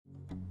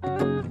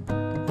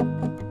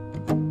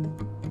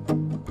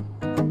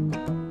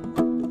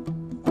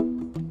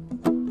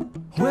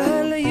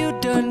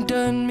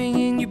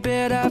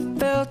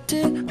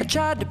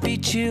tried to be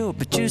chill,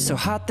 but you're so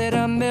hot that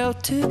I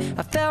melted.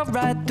 I fell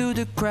right through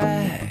the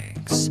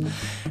cracks.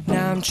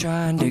 Now I'm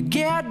trying to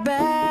get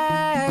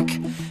back.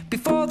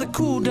 Before the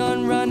cool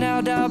done run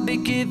out, I'll be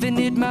giving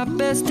it my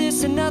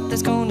bestest, and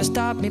nothing's gonna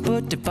stop me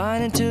but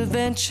divine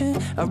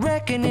intervention. I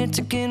reckon it's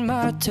again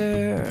my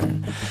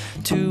turn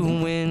to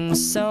win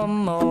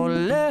some or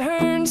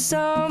learn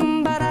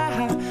some, but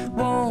I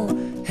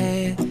won't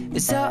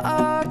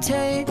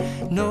hesitate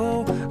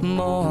no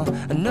more,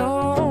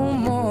 no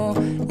more.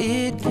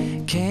 It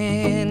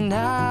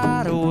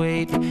cannot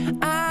wait.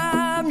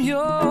 I'm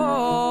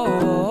yours.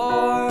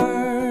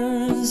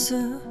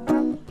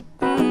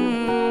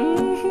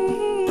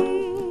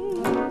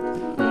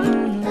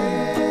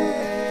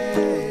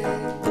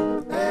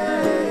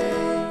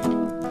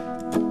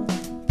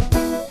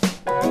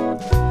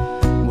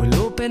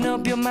 Open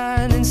up your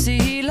mind and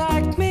see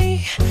like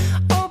me.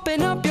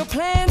 Open up your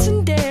plans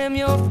and damn,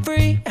 you're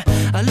free.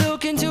 I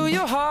look into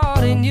your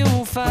heart and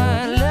you'll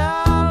find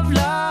love,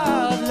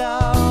 love,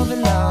 love,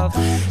 and love.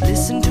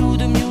 Listen to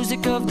the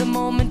music of the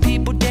moment,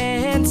 people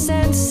dance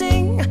and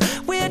sing.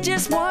 We're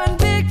just one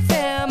big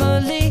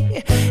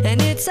family,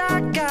 and it's our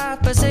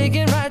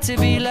God-forsaken right to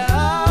be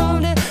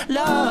loved,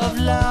 loved,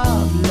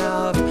 loved,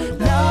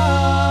 loved,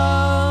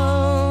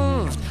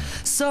 loved.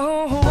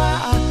 So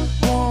I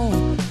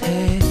won't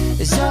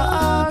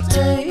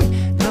hesitate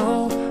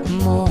no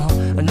more,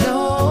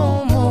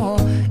 no more.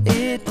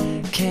 It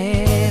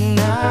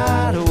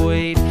cannot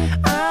wait.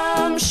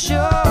 I'm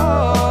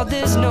sure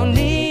there's no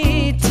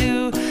need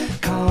to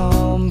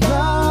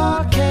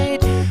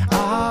complicate.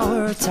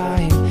 Our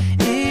time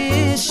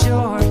is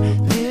short.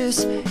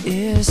 This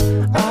is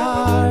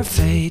our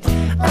fate.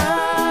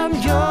 I'm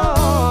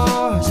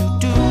yours.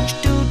 Do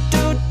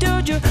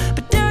you,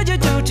 but do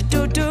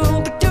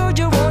you, but do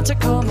you want to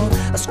come on?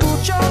 I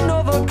scooch on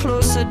over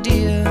closer,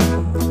 dear,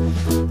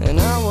 and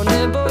I will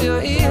nibble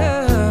your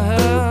ear.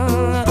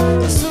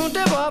 Soon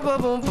to boom,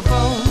 boom, boom, boom.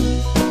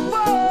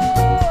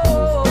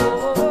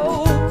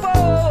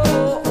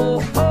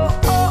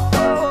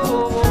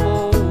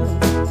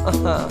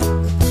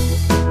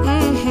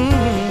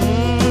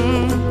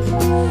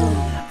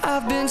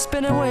 I've been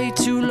spinning way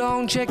too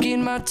long,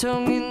 checking my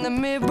tongue in the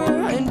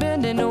mirror and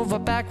bending over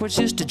backwards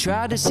just to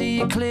try to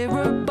see it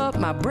clearer, but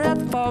my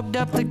breath fogged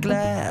up the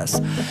glass,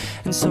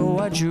 and so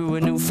I drew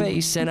a new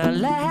face and I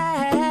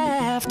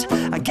laughed.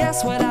 I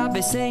guess what I'll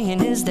be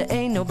saying is there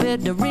ain't no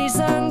better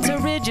reason to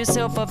rid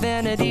yourself of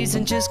vanities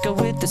and just go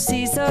with the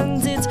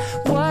seasons. It's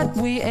what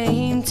we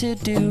aim to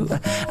do.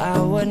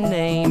 Our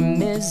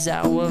name is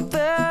our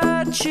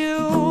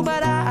virtue,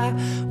 but I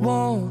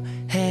won't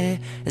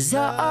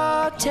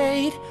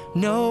hesitate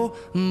no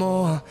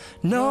more,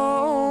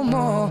 no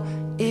more.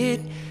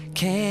 It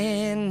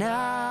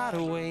cannot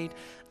wait.